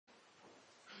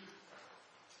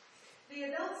The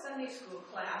adult Sunday school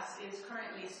class is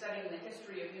currently studying the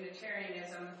history of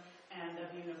Unitarianism and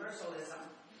of Universalism,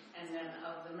 and then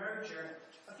of the merger.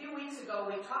 A few weeks ago,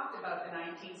 we talked about the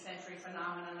 19th century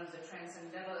phenomenon of the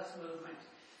Transcendentalist movement.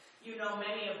 You know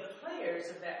many of the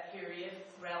players of that period: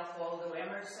 Ralph Waldo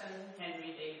Emerson,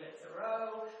 Henry David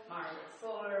Thoreau, Margaret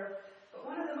Fuller. But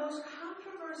one of the most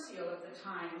controversial of the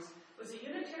times was a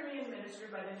Unitarian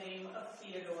minister by the name of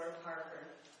Theodore Parker.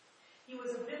 He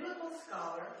was a biblical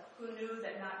scholar who knew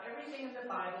that not everything in the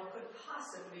Bible could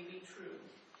possibly be true.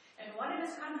 And one of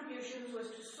his contributions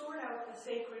was to sort out the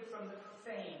sacred from the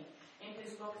profane in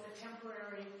his book, The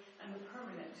Temporary and the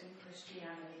Permanent in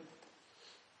Christianity.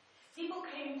 People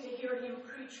came to hear him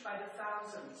preach by the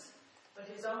thousands, but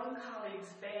his own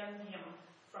colleagues banned him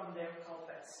from their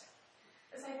pulpits.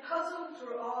 As I puzzled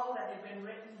through all that had been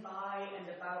written by and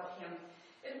about him,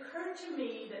 it occurred to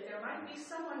me that there might be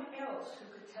someone else who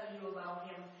could tell you about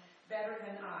him better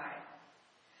than I.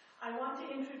 I want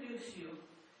to introduce you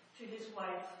to his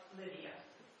wife, Lydia.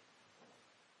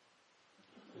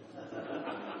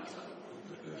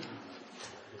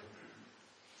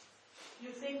 You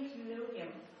think you knew him,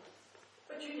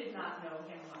 but you did not know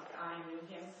him like I knew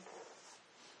him.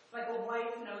 Like a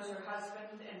wife knows her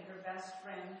husband and her best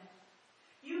friend.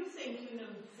 You think you knew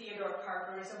Theodore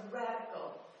Parker as a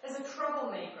radical, as a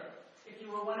troublemaker, if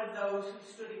you were one of those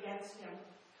who stood against him.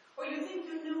 Or you think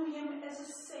you knew him as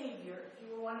a savior, if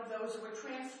you were one of those who were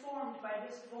transformed by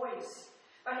his voice,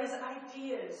 by his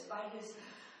ideas, by his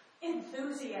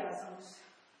enthusiasms.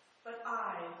 But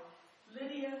I,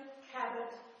 Lydia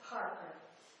Cabot Parker,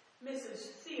 Mrs.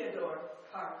 Theodore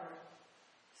Parker,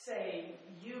 say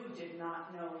you did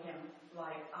not know him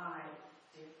like I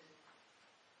did.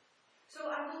 So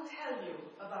I will tell you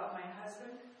about my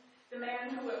husband, the man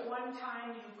who at one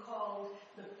time you called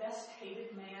the best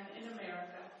hated man in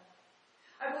America.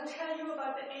 I will tell you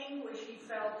about the anguish he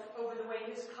felt over the way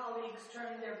his colleagues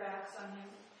turned their backs on him.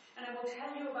 And I will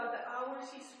tell you about the hours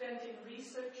he spent in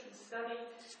research and study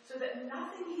so that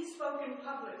nothing he spoke in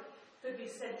public could be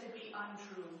said to be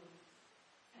untrue,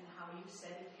 and how you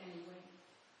said it anyway.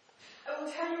 I will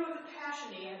tell you of the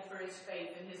passion he had for his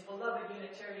faith in his beloved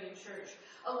Unitarian church,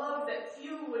 a love that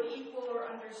few would equal or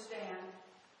understand.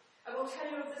 I will tell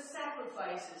you of the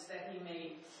sacrifices that he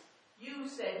made. You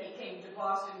said he came to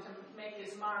Boston to make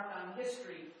his mark on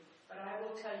history, but I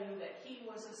will tell you that he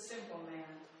was a simple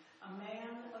man, a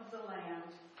man of the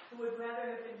land, who would rather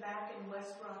have been back in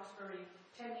West Roxbury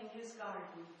tending his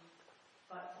garden,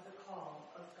 but for the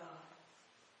call of God.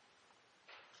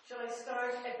 Shall I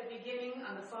start at the beginning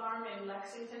on the farm in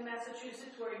Lexington,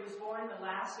 Massachusetts, where he was born, the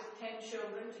last of 10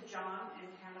 children to John and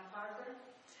Hannah Parker,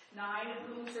 9 of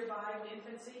whom survived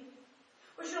infancy?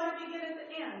 Or shall I begin at the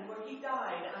end, where he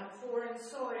died on foreign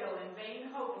soil in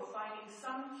vain hope of finding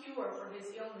some cure for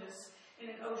his illness in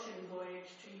an ocean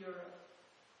voyage to Europe?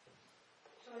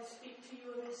 Shall I speak to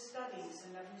you of his studies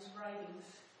and of his writings?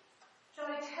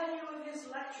 Shall I tell you of his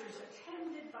lectures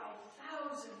attended by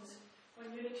thousands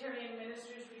when Unitarian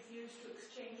ministers refused to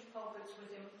exchange pulpits with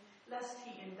him, lest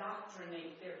he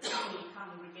indoctrinate their puny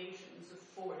congregations of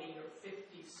 40 or 50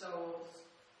 souls?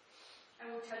 I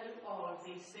will tell you all of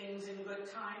these things in good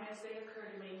time as they occur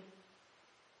to me.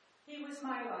 He was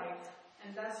my life,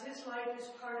 and thus his life is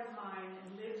part of mine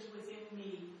and lives within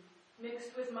me,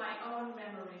 mixed with my own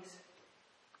memories.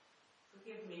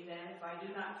 Forgive me, then, if I do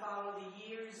not follow the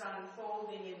years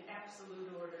unfolding in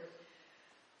absolute order,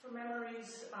 for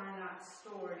memories are not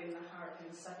stored in the heart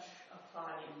in such a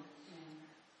plodding manner.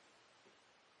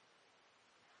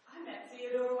 I met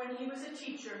Theodore when he was a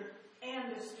teacher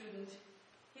and a student.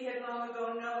 He had long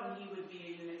ago known he would be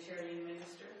a Unitarian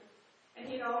minister, and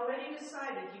he had already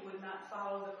decided he would not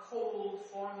follow the cold,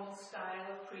 formal style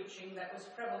of preaching that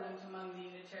was prevalent among the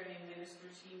Unitarian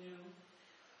ministers he knew.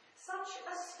 Such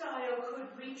a style could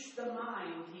reach the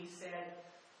mind, he said,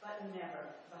 but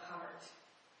never the heart.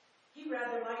 He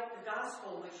rather liked the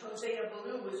gospel which Hosea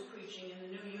Ballou was preaching in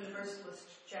the New Universalist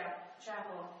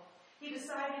Chapel. He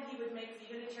decided he would make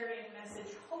the Unitarian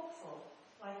message hopeful,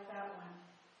 like that one.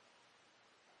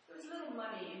 There was little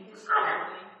money in his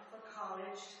family for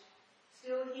college.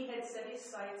 Still, he had set his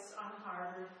sights on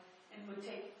Harvard and would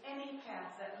take any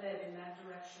path that led in that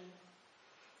direction.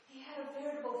 He had a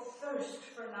veritable thirst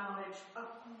for knowledge, a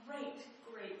great,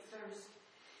 great thirst.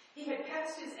 He had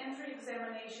passed his entry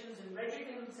examinations and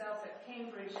registered himself at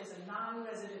Cambridge as a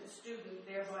non-resident student,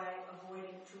 thereby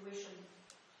avoiding tuition.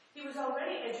 He was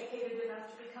already educated enough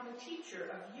to become a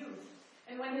teacher of youth,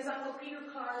 and when his uncle Peter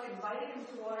Clark invited him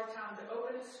to Watertown to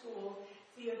open a school,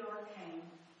 Theodore came.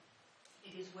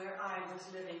 It is where I was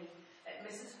living, at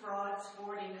Mrs. Broad's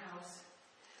boarding house.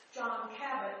 John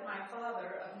Cabot, my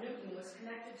father, of Newton, was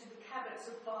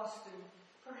prophets of Boston.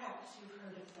 Perhaps you've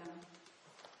heard of them.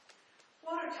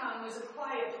 Watertown was a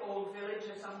quiet old village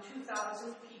of some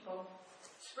 2,000 people,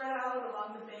 spread out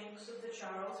along the banks of the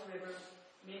Charles River,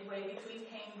 midway between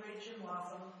Cambridge and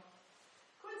Waltham.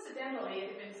 Coincidentally,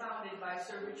 it had been founded by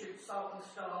Sir Richard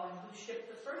Saltonstall, in whose ship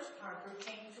the first Parker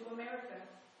came to America.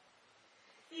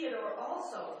 Theodore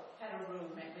also had a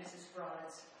room at Mrs.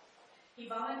 Broad's. He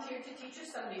volunteered to teach a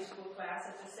Sunday school class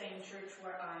at the same church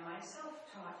where I myself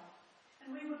taught,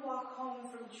 and we would walk home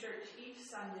from church each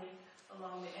Sunday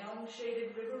along the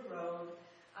elm-shaded river road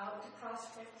out to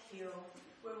Prospect Hill,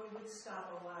 where we would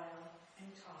stop a while and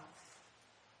talk.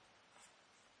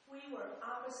 We were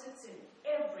opposites in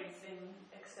everything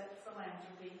except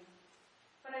philanthropy,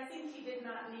 but I think he did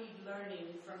not need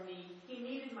learning from me. He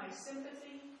needed my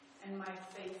sympathy and my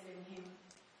faith in him.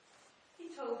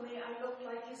 He told me I looked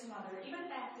like his mother, even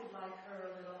acted like her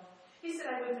a little. He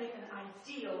said I would make an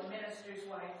ideal minister's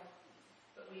wife,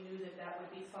 but we knew that that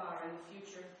would be far in the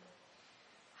future.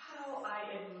 How I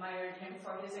admired him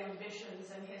for his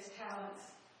ambitions and his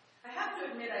talents. I have to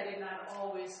admit I did not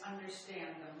always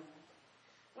understand them.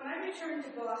 When I returned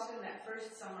to Boston that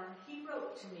first summer, he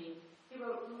wrote to me. He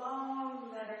wrote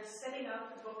long letters setting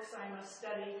out the books I must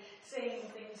study, saying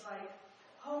things like,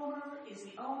 Homer is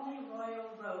the only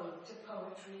royal road to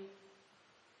poetry.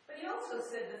 But he also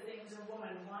said the things a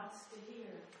woman wants to hear.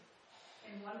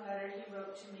 In one letter he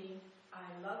wrote to me, I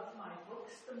love my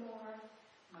books the more,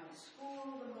 my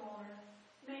school the more,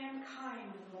 mankind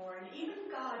the more, and even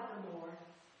God the more,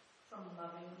 from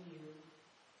loving you.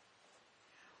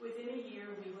 Within a year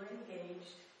we were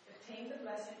engaged, obtained the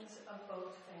blessings of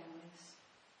both families.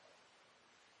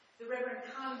 The Reverend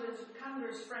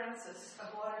Converse Francis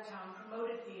of Watertown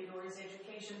promoted Theodore's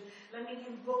education, lending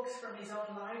him books from his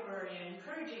own library and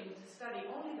encouraging him to study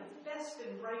only the best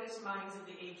and brightest minds of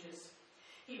the ages.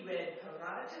 He read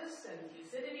Herodotus and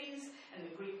Thucydides and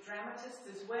the Greek dramatists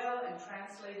as well, and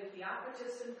translated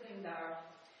Theocritus and Pindar.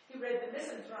 He read the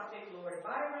misanthropic Lord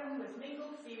Byron with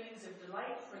mingled feelings of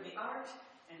delight for the art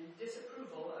and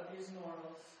disapproval of his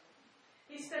morals.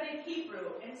 He studied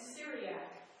Hebrew and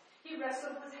Syriac. He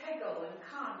wrestled with Hegel and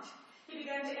Kant. He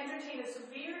began to entertain a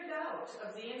severe doubt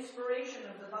of the inspiration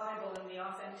of the Bible and the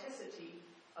authenticity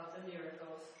of the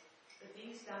miracles. But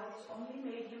these doubts only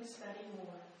made him study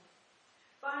more.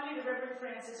 Finally, the Reverend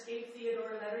Francis gave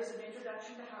Theodore letters of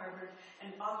introduction to Harvard, and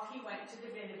off he went to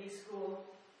divinity school.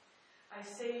 I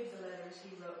saved the letters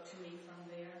he wrote to me from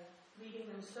there. Reading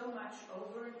them so much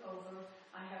over and over,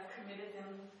 I have committed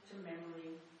them to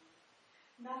memory.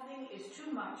 Nothing is too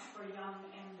much for young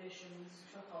ambitions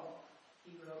to hope,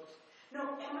 he wrote.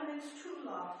 No eminence too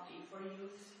lofty for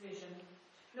youth's vision.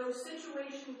 No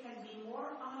situation can be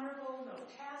more honorable, no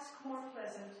task more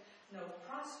pleasant, no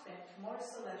prospect more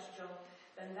celestial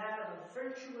than that of a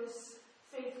virtuous,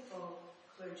 faithful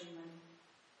clergyman.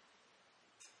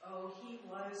 Oh, he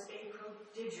was a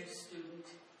prodigious student.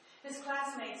 His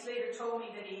classmates later told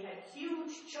me that he had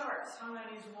huge charts hung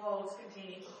on his walls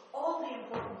containing all the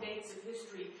important dates of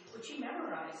history, which he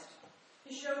memorized. He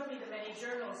showed me the many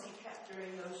journals he kept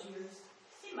during those years.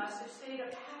 He must have stayed up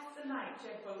half the night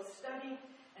to have both studied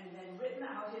and then written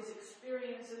out his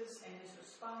experiences and his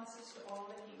responses to all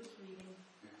that he was reading.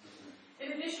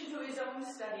 In addition to his own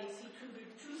studies, he tutored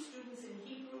 2 students in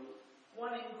Hebrew,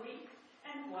 1 in Greek,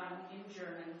 and 1 in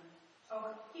German.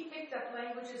 Oh, he picked up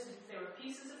languages as if they were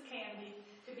pieces of candy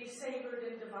to be savored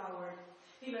and devoured.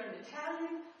 He learned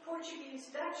Italian,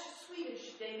 Portuguese, Dutch,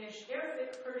 Swedish, Danish,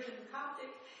 Arabic, Persian,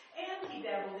 Coptic, and he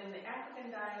dabbled in the African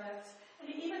dialects,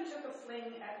 and he even took a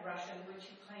fling at Russian,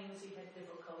 which he claims he had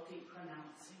difficulty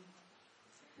pronouncing.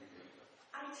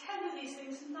 I tell you these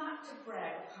things not to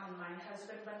brag upon my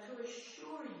husband, but to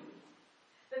assure you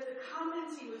that the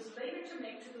comments he was later to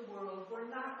make to the world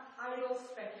were not idle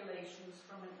speculations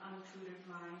from an untutored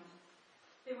mind.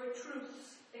 They were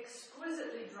truths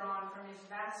exquisitely drawn from his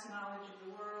vast knowledge of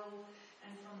the world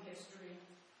and from history,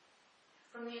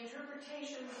 from the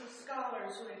interpretations of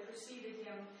scholars who had preceded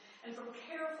him, and from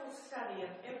careful study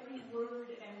of every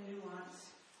word and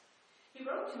nuance. He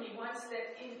wrote to me once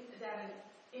that an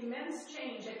immense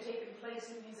change had taken place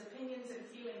in his opinions and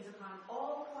feelings upon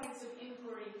all points of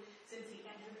inquiry since he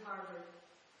entered Harvard.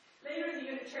 Later, the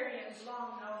Unitarians,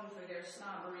 long known for their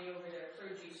snobbery over their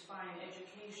clergy's fine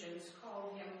educations,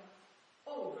 called him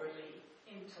overly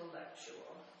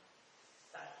intellectual.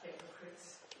 The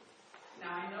hypocrites.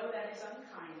 Now, I know that is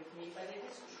unkind of me, but it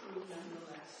is true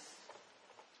nonetheless.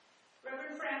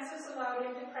 Reverend Francis allowed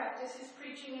him to practice his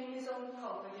preaching in his own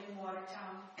pulpit in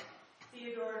Watertown.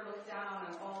 Theodore looked down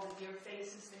on all the dear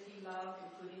faces that he loved,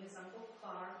 including his Uncle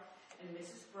Clark and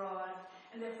Mrs. Broad,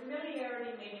 and their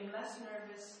familiarity made him less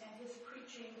nervous, and his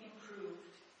preaching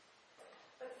improved.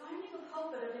 But finding a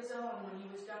pulpit of his own when he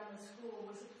was done with school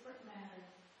was a different matter.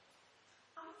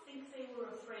 I think they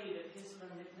were afraid of his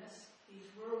learnedness, these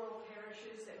rural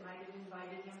parishes that might have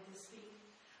invited him to speak,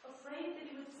 afraid that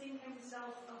he would think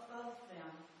himself above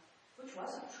them, which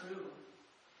wasn't true.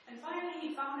 And finally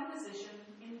he found a position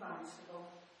in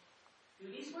Barnstable.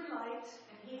 Duties were light,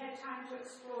 and he had time to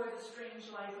explore the strange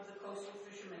life of the coastal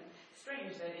fisherman.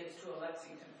 Strange, that is, to a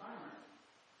Lexington farmer.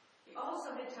 He also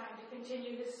had time to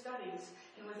continue his studies,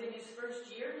 and within his first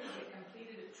year he had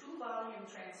completed a 2-volume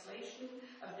translation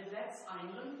of De Wet's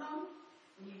Einleitung,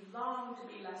 and he longed to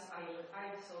be less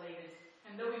isolated.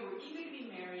 And though he were eager to be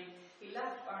married, he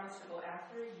left Barnstable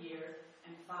after a year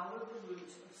and followed the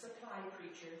route of supply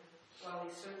preacher while he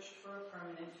searched for a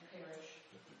permanent parish.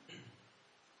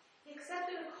 He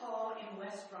accepted a call in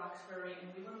West Roxbury,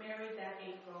 and we were married that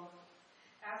April.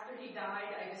 After he died,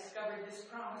 I discovered this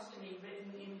promise to me written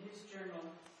in his journal: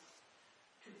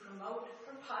 to promote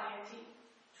her piety,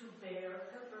 to bear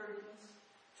her burdens,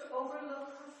 to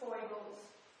overlook her foibles,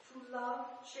 to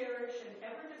love, cherish, and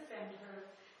ever defend her,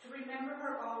 to remember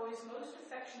her always most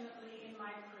affectionately in my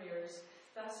prayers.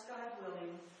 Thus, God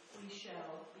willing, we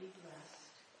shall be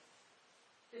blessed.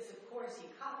 This, of course,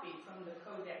 he copied from the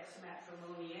Codex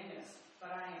Matrimoniensis,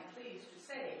 but I am pleased to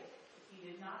say that he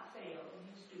did not fail in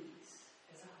his duties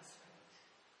as a husband.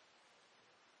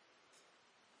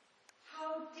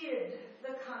 How did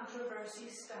the controversy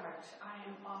start? I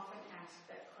am often asked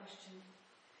that question.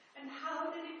 And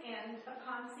how did it end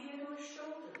upon Theodore's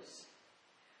shoulders?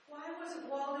 Why wasn't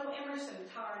Waldo Emerson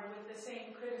tarred with the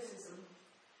same criticism?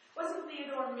 Wasn't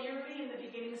Theodore merely in the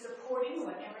beginning supporting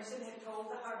what Emerson had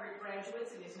told the Harvard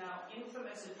graduates in his now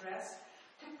infamous address,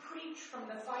 to preach from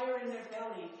the fire in their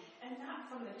belly and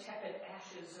not from the tepid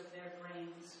ashes of their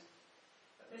brains?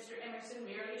 But Mr. Emerson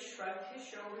merely shrugged his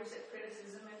shoulders at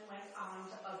criticism and went on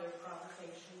to other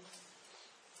provocations.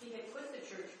 He had quit the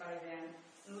church by then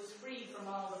and was free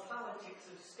from all the politics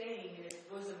of staying in its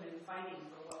bosom and fighting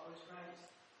for what was right.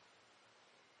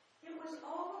 It was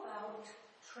all about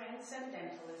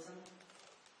Transcendentalism.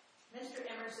 Mr.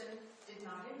 Emerson did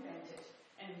not invent it,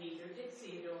 and neither did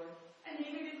Theodore, and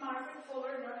neither did Margaret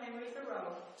Fuller nor Henry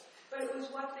Thoreau, but it was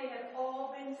what they had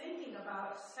all been thinking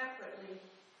about separately: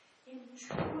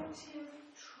 intuitive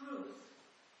truth,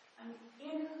 an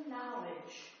inner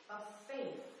knowledge of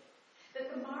faith,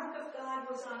 that the mark of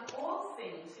God was on all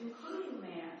things, including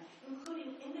man,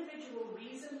 including individual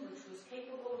reason, which was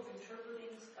capable of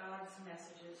interpreting God's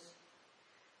messages.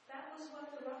 That was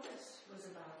what the ruckus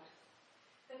was about.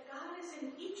 That God is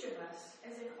in each of us,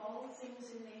 as in all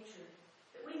things in nature.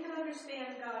 That we can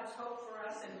understand God's hope for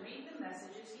us and read the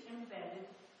messages he embedded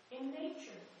in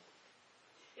nature.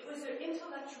 It was their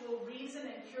intellectual reason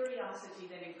and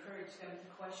curiosity that encouraged them to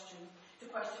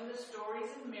question the stories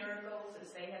of miracles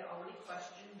as they had already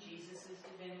questioned Jesus'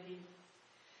 divinity.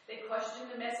 They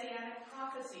questioned the messianic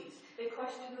prophecies. They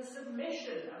questioned the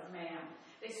submission of man.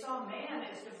 They saw man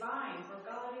as divine, for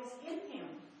God is in him,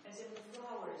 as in the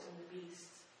flowers and the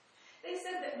beasts. They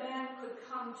said that man could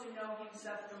come to know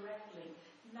himself directly,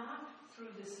 not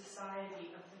through the society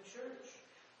of the church.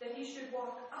 That he should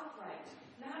walk upright,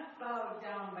 not bowed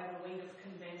down by the weight of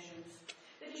conventions.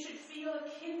 That he should feel a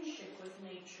kinship with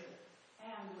nature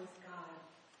and with God.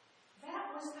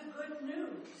 That was the good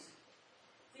news.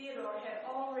 Theodore had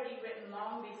already written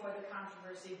long before the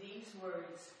controversy these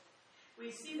words: "We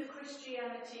see the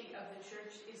Christianity of the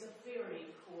church is a very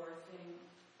poor thing,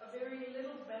 a very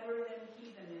little better than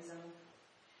heathenism.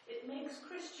 It makes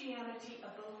Christianity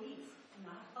a belief,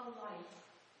 not a life.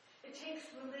 It takes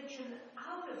religion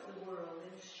out of the world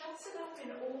and shuts it up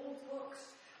in old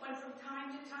books, when from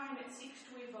time to time it seeks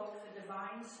to evoke the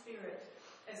divine spirit,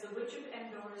 as the witch of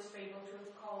Endor is fabled to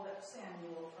have called up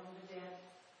Samuel from the dead."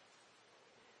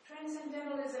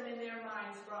 Transcendentalism in their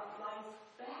minds brought life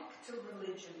back to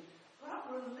religion, brought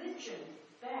religion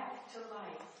back to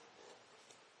life.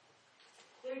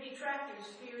 Their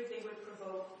detractors feared they would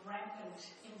provoke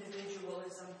rampant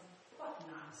individualism. What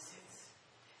nonsense!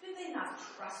 Did they not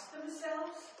trust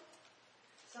themselves?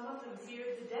 Some of them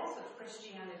feared the death of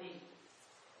Christianity.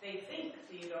 They think,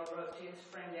 Theodore wrote to his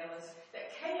friend Ellis,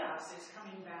 that chaos is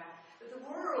coming back, that the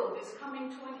world is coming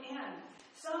to an end.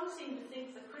 Some seem to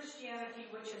think that Christianity,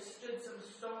 which has stood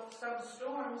some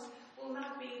storms, will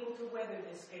not be able to weather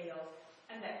this gale,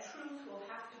 and that truth will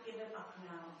have to give it up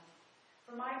now.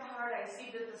 For my part, I see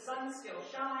that the sun still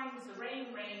shines, the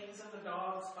rain rains, and the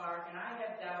dogs bark, and I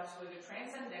have doubts whether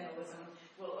Transcendentalism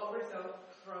will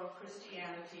overthrow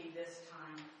Christianity this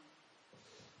time.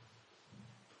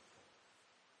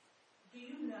 Do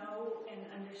you know and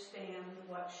understand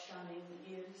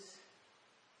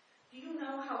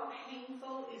how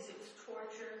painful is its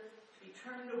torture to be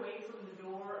turned away from the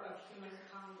door of human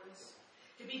Congress,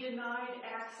 to be denied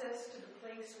access to the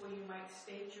place where you might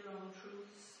state your own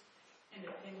truths and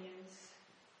opinions.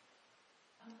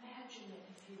 Imagine it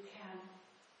if you can.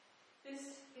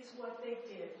 This is what they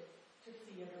did to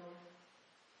Theodore.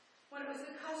 When it was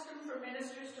the custom for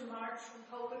ministers to march from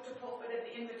pulpit to pulpit at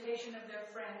the invitation of their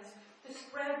friends, to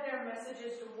spread their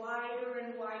messages to wider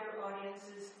and wider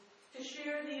audiences, to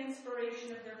share the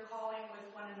inspiration of their calling with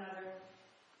one another,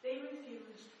 they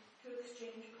refused to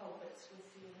exchange pulpits with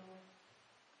Theodore.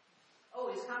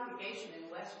 Oh, his congregation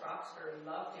in West Roxbury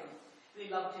loved him. They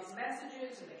loved his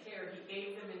messages and the care he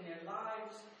gave them in their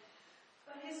lives.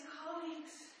 But his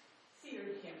colleagues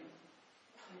feared him,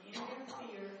 and in their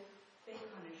fear, they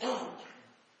punished him.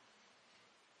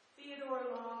 Theodore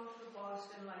longed for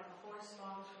Boston like a horse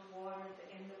longs for water at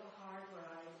the end of a hard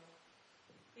ride.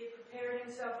 He had prepared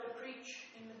himself to preach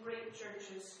in the great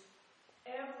churches.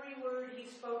 Every word he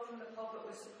spoke from the pulpit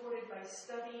was supported by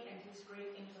study and his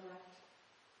great intellect.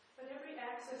 But every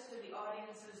access to the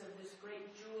audiences of this great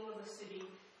jewel of a city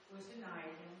was denied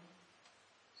him.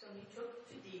 So he took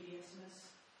to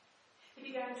deviousness. He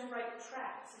began to write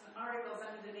tracts and articles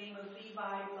under the name of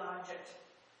Levi Blodgett.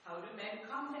 How do men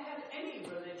come to have any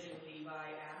religion, Levi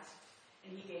asked,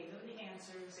 and he gave them the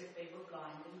answers if they were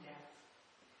blind and deaf.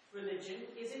 Religion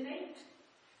is innate.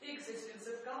 The existence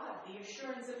of God, the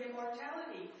assurance of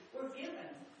immortality were given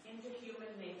into human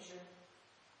nature.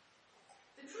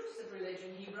 The truths of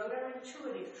religion, he wrote, are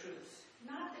intuitive truths,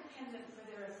 not dependent for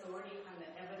their authority upon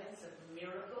the evidence of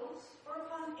miracles or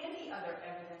upon any other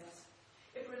evidence.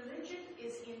 If religion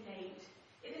is innate,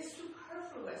 it is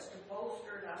superfluous to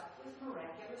bolster it up with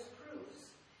miraculous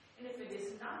proofs. And if it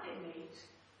is not innate,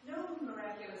 no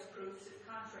miraculous proofs, if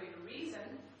contrary to reason,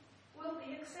 will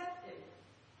be accepted.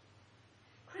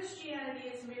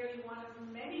 Christianity is merely one of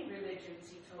many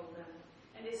religions, he told them,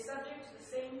 and is subject to the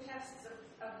same tests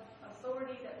of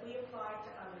authority that we apply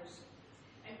to others.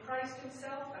 And Christ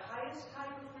himself, the highest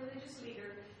type of religious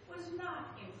leader, was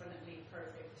not infinitely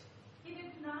perfect. He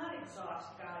did not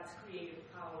exhaust God's creative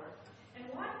power. And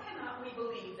why cannot we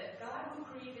believe that God who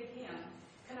created him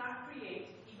cannot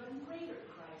create even greater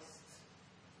Christs?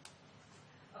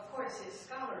 Of course, his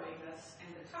scholarliness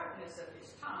and the tartness of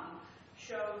his tongue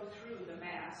showed through the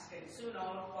mask, and soon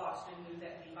all of Boston knew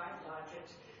that Levi Blodgett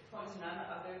was none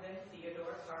other than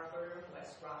Theodore Parker of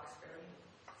West Roxbury.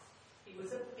 He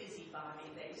was a busybody,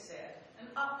 they said, an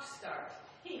upstart.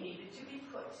 He needed to be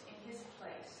put in his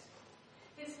place.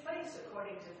 His place,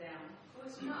 according to them,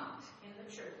 was not in the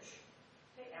church.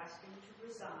 They asked him to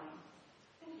resign,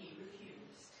 and he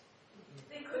refused.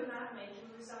 They could not make him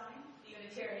resign. The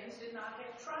Unitarians did not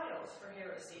have trials for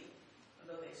heresy,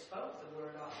 although they spoke the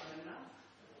word often enough.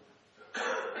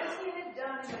 As he had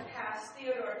done in the past,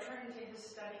 Theodore turned to his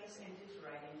studies and his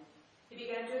writing. He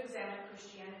began to examine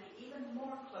Christianity even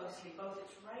more closely, both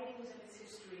its writings and its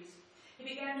histories. He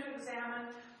began to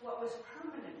examine what was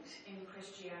permanent in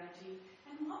Christianity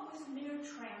and what was mere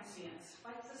transience,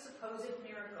 like the supposed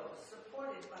miracles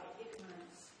supported by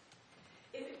ignorance.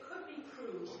 If it could be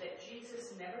proved that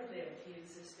Jesus never lived, he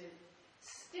insisted,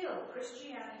 still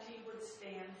Christianity would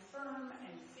stand firm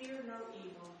and fear no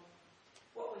evil.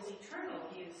 What was eternal,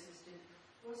 he insisted,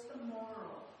 was the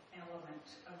moral element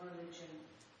of religion.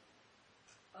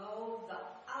 Oh, the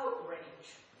outrage!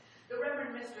 The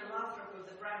Reverend Mr. Lothrop of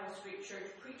the Brattle Street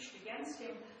Church preached against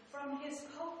him from his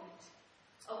pulpit.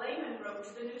 A layman wrote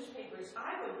to the newspapers,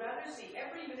 I would rather see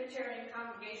every Unitarian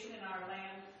congregation in our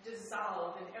land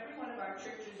dissolved and every one of our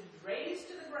churches razed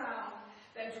to the ground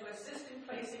than to assist in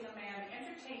placing a man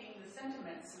entertaining the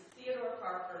sentiments of Theodore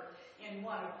Parker in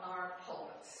one of our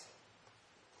pulpits.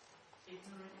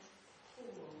 Ignorant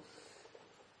fools.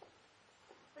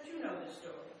 But you know the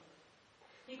story.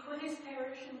 He quit his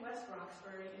parish in West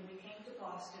Roxbury and we came to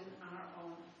Boston on our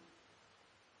own.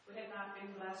 We had not been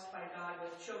blessed by God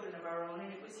with children of our own, and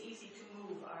it was easy to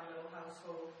move our little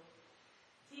household.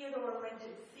 Theodore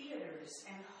rented theaters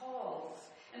and halls,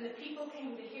 and the people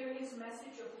came to hear his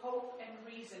message of hope and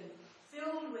reason,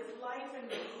 filled with life and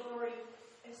with glory,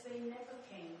 as they never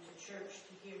came to church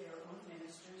to hear their own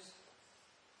ministers.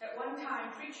 At one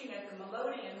time, preaching at the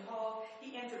Melodeon Hall,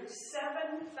 he entered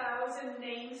 7,000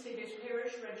 names to his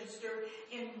parish register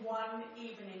in one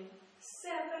evening.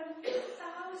 7,000!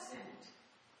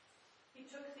 He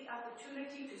took the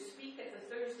opportunity to speak at the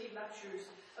Thursday lectures,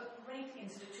 a great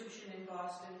institution in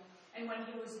Boston, and when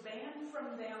he was banned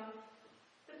from them,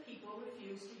 the people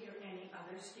refused to hear any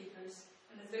other speakers,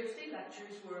 and the Thursday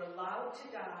lectures were allowed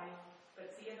to die,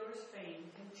 but Theodore's fame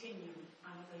continued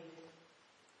unabated.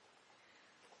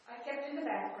 I kept in the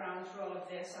background background to all of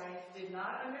this. I did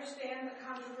not understand the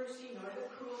controversy nor the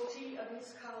cruelty of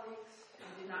his colleagues. I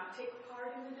did not take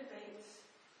part in the debates.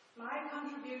 My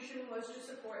contribution was to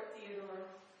support Theodore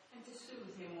and to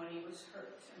soothe him when he was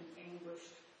hurt and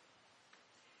anguished.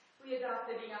 We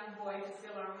adopted a young boy to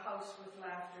fill our house with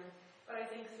laughter, but I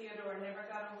think Theodore never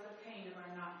got over the pain of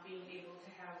our not being able to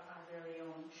have our very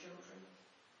own children.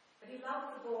 But he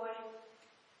loved the boy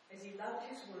as he loved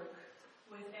his work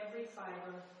with every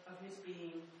fiber of his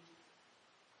being.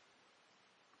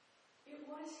 It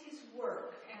was his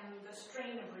work and the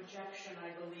strain of rejection,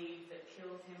 I believe, that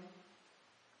killed him.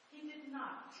 He did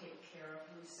not take care of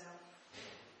himself.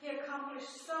 He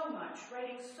accomplished so much,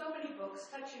 writing so many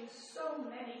books, touching so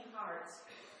many hearts,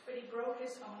 but he broke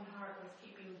his own heart with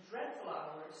keeping dreadful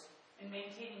hours and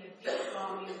maintaining a deep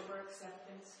longing for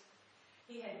acceptance.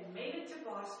 He had made it to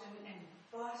Boston, and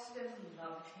Boston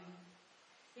loved him.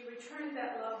 He returned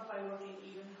that love by working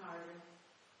even harder.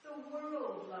 The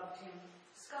world loved him.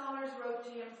 Scholars wrote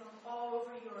to him from all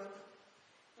over Europe.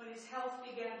 When his health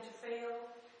began to fail,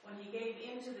 when he gave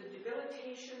in to the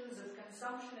debilitations of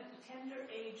consumption at the tender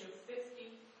age of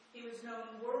 50, he was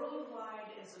known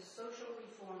worldwide as a social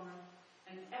reformer,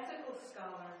 an ethical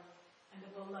scholar, and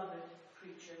a beloved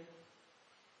preacher.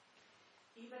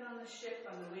 Even on the ship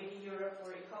on the way to Europe,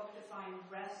 where he hoped to find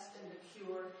rest and a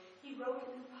cure, he wrote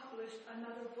and published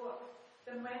another book,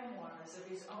 the memoirs of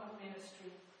his own ministry.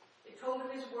 It told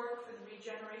of his work for the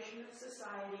regeneration of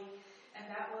society, and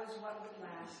that was what would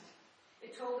last.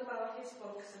 It told about his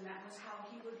books, and that was how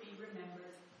he would be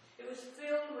remembered. It was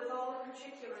filled with all the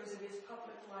particulars of his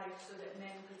public life so that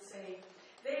men could say,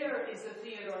 there is the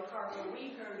Theodore Parker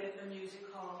we heard at the music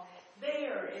hall.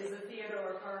 There is the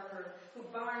Theodore Parker who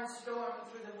barnstormed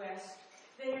through the West.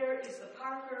 There is the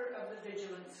Parker of the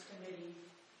Vigilance Committee.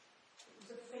 It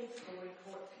was a faithful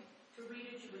report. To read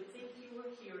it, you would think you were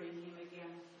hearing him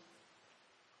again.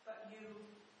 But you,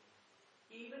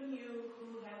 even you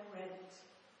who have read it,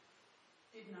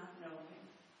 did not know him.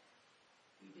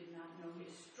 You did not know his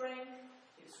strength,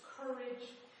 his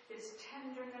courage, his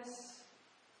tenderness,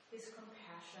 his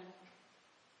compassion.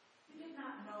 You did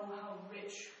not know how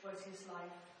rich was his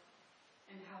life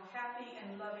and how happy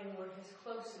and loving were his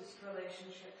closest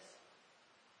relationships.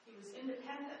 He was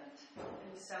independent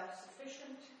and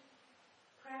self-sufficient,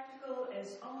 practical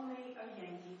as only a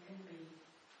Yankee can be.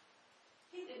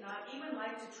 He did not even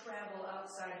like to travel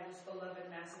outside of his beloved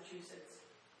Massachusetts,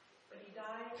 but he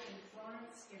died in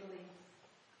Florence, Italy,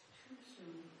 too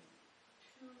soon,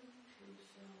 too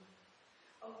soon.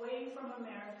 Away from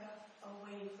America,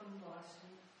 away from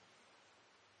Boston.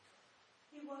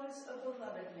 He was a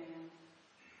beloved man,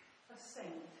 a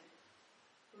saint,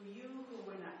 who you who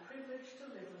were not privileged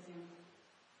to live with him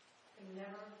can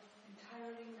never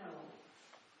entirely know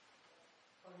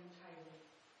or entirely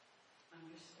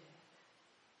understand.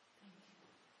 Thank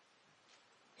you.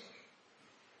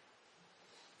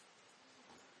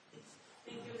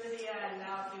 Thank you, Lydia. And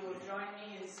now if you will join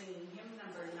me in singing hymn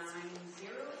number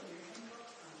 90.